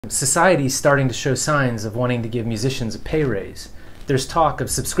Society's starting to show signs of wanting to give musicians a pay raise. There's talk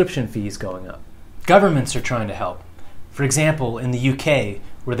of subscription fees going up. Governments are trying to help. For example, in the UK,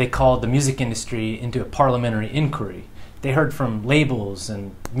 where they called the music industry into a parliamentary inquiry, they heard from labels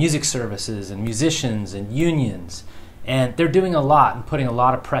and music services and musicians and unions, and they're doing a lot and putting a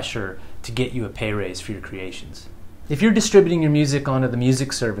lot of pressure to get you a pay raise for your creations. If you're distributing your music onto the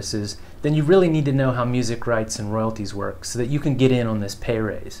music services, then you really need to know how music rights and royalties work so that you can get in on this pay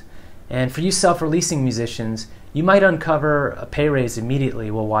raise. And for you self-releasing musicians, you might uncover a pay raise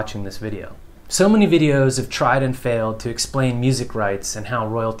immediately while watching this video. So many videos have tried and failed to explain music rights and how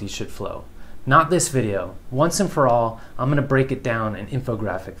royalties should flow. Not this video. Once and for all, I'm going to break it down in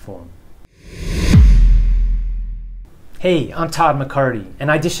infographic form. Hey, I'm Todd McCarty,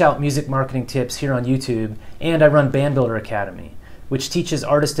 and I dish out music marketing tips here on YouTube, and I run Band Builder Academy, which teaches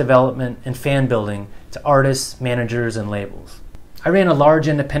artist development and fan building to artists, managers, and labels. I ran a large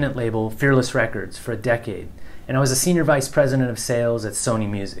independent label, Fearless Records, for a decade, and I was a senior vice president of sales at Sony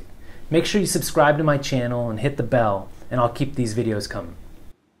Music. Make sure you subscribe to my channel and hit the bell, and I'll keep these videos coming.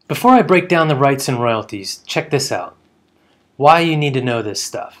 Before I break down the rights and royalties, check this out. Why you need to know this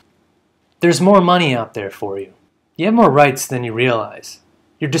stuff. There's more money out there for you. You have more rights than you realize.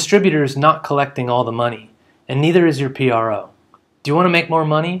 Your distributor is not collecting all the money, and neither is your PRO. Do you want to make more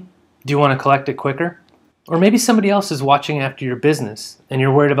money? Do you want to collect it quicker? Or maybe somebody else is watching after your business, and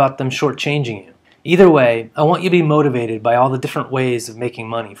you're worried about them shortchanging you. Either way, I want you to be motivated by all the different ways of making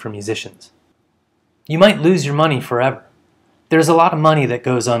money for musicians. You might lose your money forever. There's a lot of money that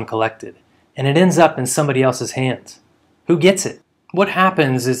goes uncollected, and it ends up in somebody else's hands. Who gets it? What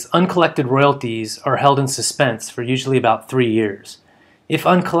happens is uncollected royalties are held in suspense for usually about 3 years. If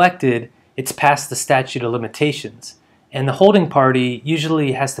uncollected, it's past the statute of limitations, and the holding party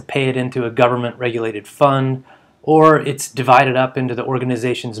usually has to pay it into a government-regulated fund, or it's divided up into the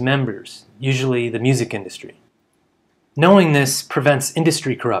organization's members, usually the music industry. Knowing this prevents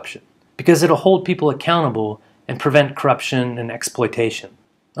industry corruption, because it'll hold people accountable and prevent corruption and exploitation.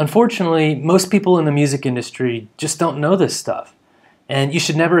 Unfortunately, most people in the music industry just don't know this stuff. And you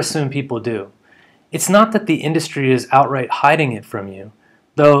should never assume people do. It's not that the industry is outright hiding it from you,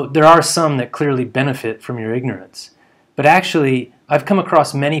 though there are some that clearly benefit from your ignorance. But actually, I've come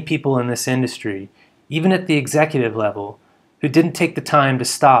across many people in this industry, even at the executive level, who didn't take the time to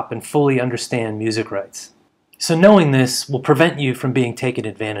stop and fully understand music rights. So knowing this will prevent you from being taken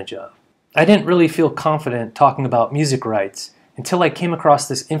advantage of. I didn't really feel confident talking about music rights until I came across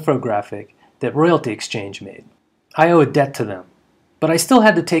this infographic that Royalty Exchange made. I owe a debt to them. But I still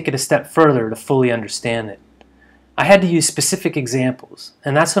had to take it a step further to fully understand it. I had to use specific examples,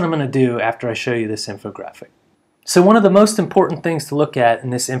 and that's what I'm going to do after I show you this infographic. So one of the most important things to look at in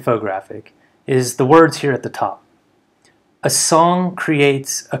this infographic is the words here at the top. A song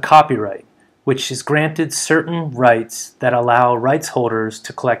creates a copyright, which is granted certain rights that allow rights holders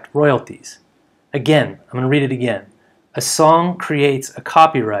to collect royalties. Again, I'm going to read it again. A song creates a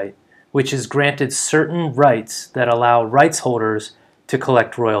copyright, which is granted certain rights that allow rights holders to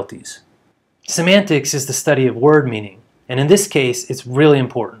collect royalties. Semantics is the study of word meaning, and in this case, it's really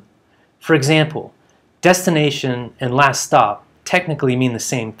important. For example, destination and last stop technically mean the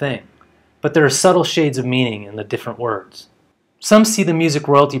same thing, but there are subtle shades of meaning in the different words. Some see the music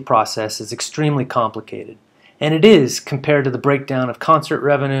royalty process as extremely complicated, and it is compared to the breakdown of concert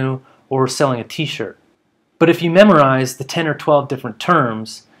revenue or selling a t-shirt. But if you memorize the 10 or 12 different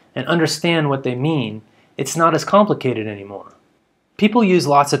terms and understand what they mean, it's not as complicated anymore. People use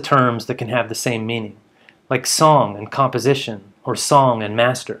lots of terms that can have the same meaning, like song and composition, or song and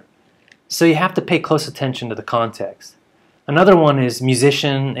master. So you have to pay close attention to the context. Another one is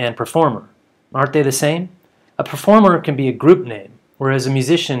musician and performer. Aren't they the same? A performer can be a group name, whereas a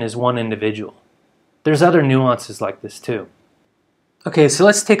musician is one individual. There's other nuances like this too. Okay, so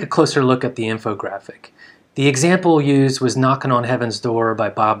let's take a closer look at the infographic. The example used was Knockin' on Heaven's Door by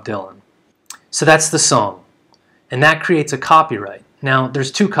Bob Dylan. So that's the song, and that creates a copyright. Now,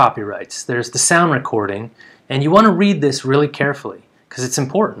 there's two copyrights. There's the sound recording, and you want to read this really carefully because it's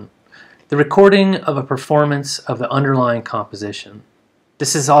important. The recording of a performance of the underlying composition.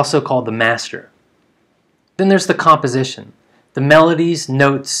 This is also called the master. Then there's the composition, the melodies,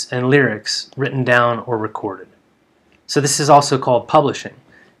 notes, and lyrics written down or recorded. So this is also called publishing.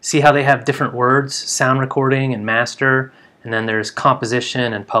 See how they have different words, sound recording and master, and then there's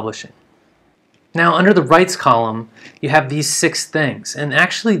composition and publishing. Now, under the rights column, you have these 6 things, and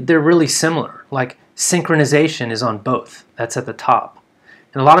actually they're really similar. Like synchronization is on both. That's at the top.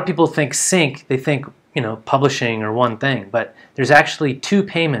 And a lot of people think sync, they think, publishing or one thing, but there's actually 2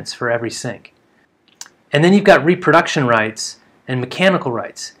 payments for every sync. And then you've got reproduction rights, and mechanical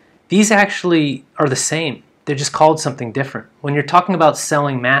rights. These actually are the same. They're just called something different. When you're talking about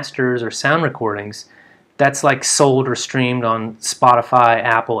selling masters or sound recordings, that's like sold or streamed on Spotify,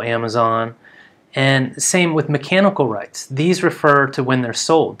 Apple, Amazon. And same with mechanical rights. These refer to when they're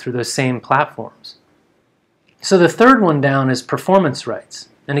sold through those same platforms. So the third one down is performance rights.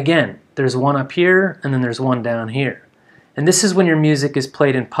 And again, there's one up here and then there's one down here. And this is when your music is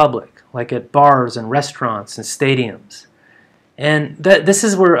played in public, like at bars and restaurants and stadiums. And this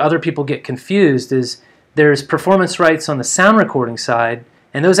is where other people get confused, is there's performance rights on the sound recording side,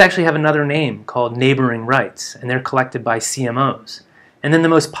 and those actually have another name called neighboring rights, and they're collected by CMOs. And then the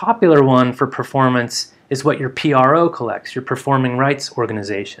most popular one for performance is what your PRO collects, your Performing Rights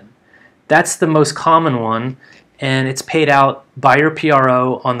Organization. That's the most common one, and it's paid out by your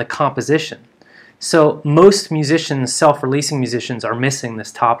PRO on the composition. So most musicians, self-releasing musicians, are missing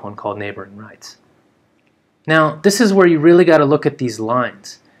this top one called neighboring rights. Now, this is where you really got to look at these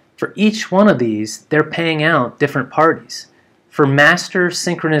lines. For each one of these, they're paying out different parties. For master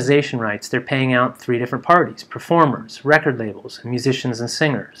synchronization rights, they're paying out 3 different parties: performers, record labels, musicians, and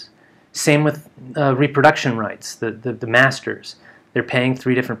singers. Same with reproduction rights, the masters. They're paying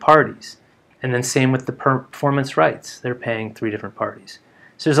 3 different parties. And then same with the performance rights. They're paying 3 different parties.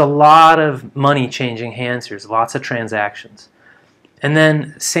 So there's a lot of money changing hands here. There's lots of transactions. And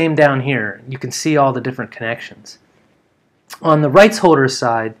then same down here. You can see all the different connections. On the rights holder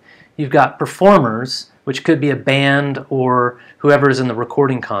side, you've got performers, which could be a band or whoever is in the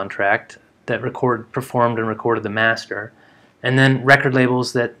recording contract that performed and recorded the master, and then record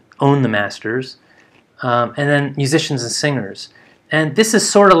labels that own the masters, and then musicians and singers. And this is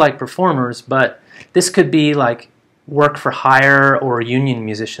sort of like performers, but this could be like work for hire or union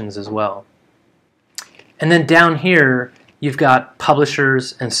musicians as well. And then down here, you've got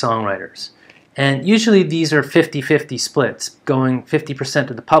publishers and songwriters. And usually these are 50-50 splits, going 50%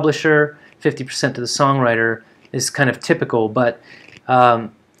 to the publisher, 50% to the songwriter is kind of typical. But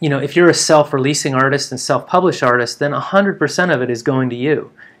you know, if you're a self-releasing artist and self-published artist, then 100% of it is going to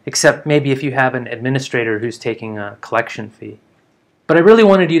you, except maybe if you have an administrator who's taking a collection fee. But I really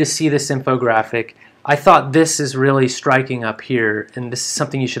wanted you to see this infographic. I thought this is really striking up here, and this is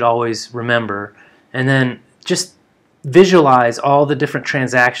something you should always remember. And then just visualize all the different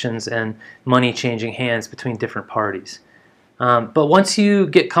transactions and money changing hands between different parties. But once you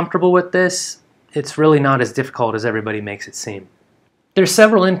get comfortable with this, it's really not as difficult as everybody makes it seem. There's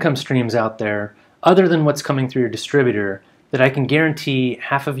several income streams out there, other than what's coming through your distributor, that I can guarantee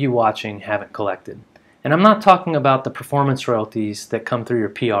half of you watching haven't collected. And I'm not talking about the performance royalties that come through your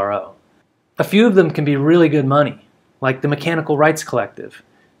PRO. A few of them can be really good money, like the Mechanical Rights Collective.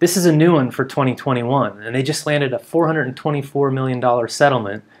 This is a new one for 2021, and they just landed a $424 million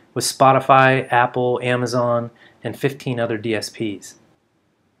settlement with Spotify, Apple, Amazon, and 15 other DSPs.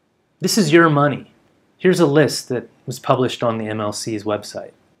 This is your money. Here's a list that was published on the MLC's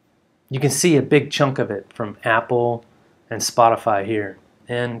website. You can see a big chunk of it from Apple and Spotify here,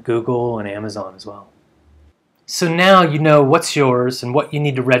 and Google and Amazon as well. So now you know what's yours and what you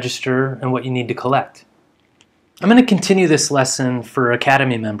need to register and what you need to collect. I'm going to continue this lesson for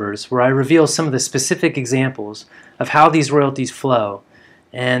Academy members where I reveal some of the specific examples of how these royalties flow,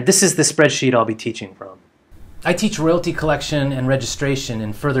 and this is the spreadsheet I'll be teaching from. I teach royalty collection and registration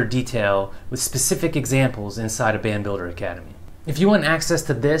in further detail with specific examples inside of Band Builder Academy. If you want access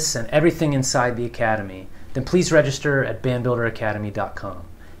to this and everything inside the Academy, then please register at bandbuilderacademy.com.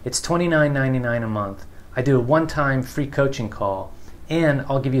 It's $29.99 a month. I do a one-time free coaching call, and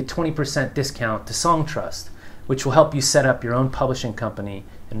I'll give you a 20% discount to Songtrust, which will help you set up your own publishing company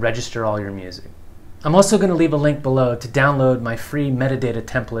and register all your music. I'm also going to leave a link below to download my free metadata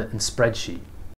template and spreadsheet.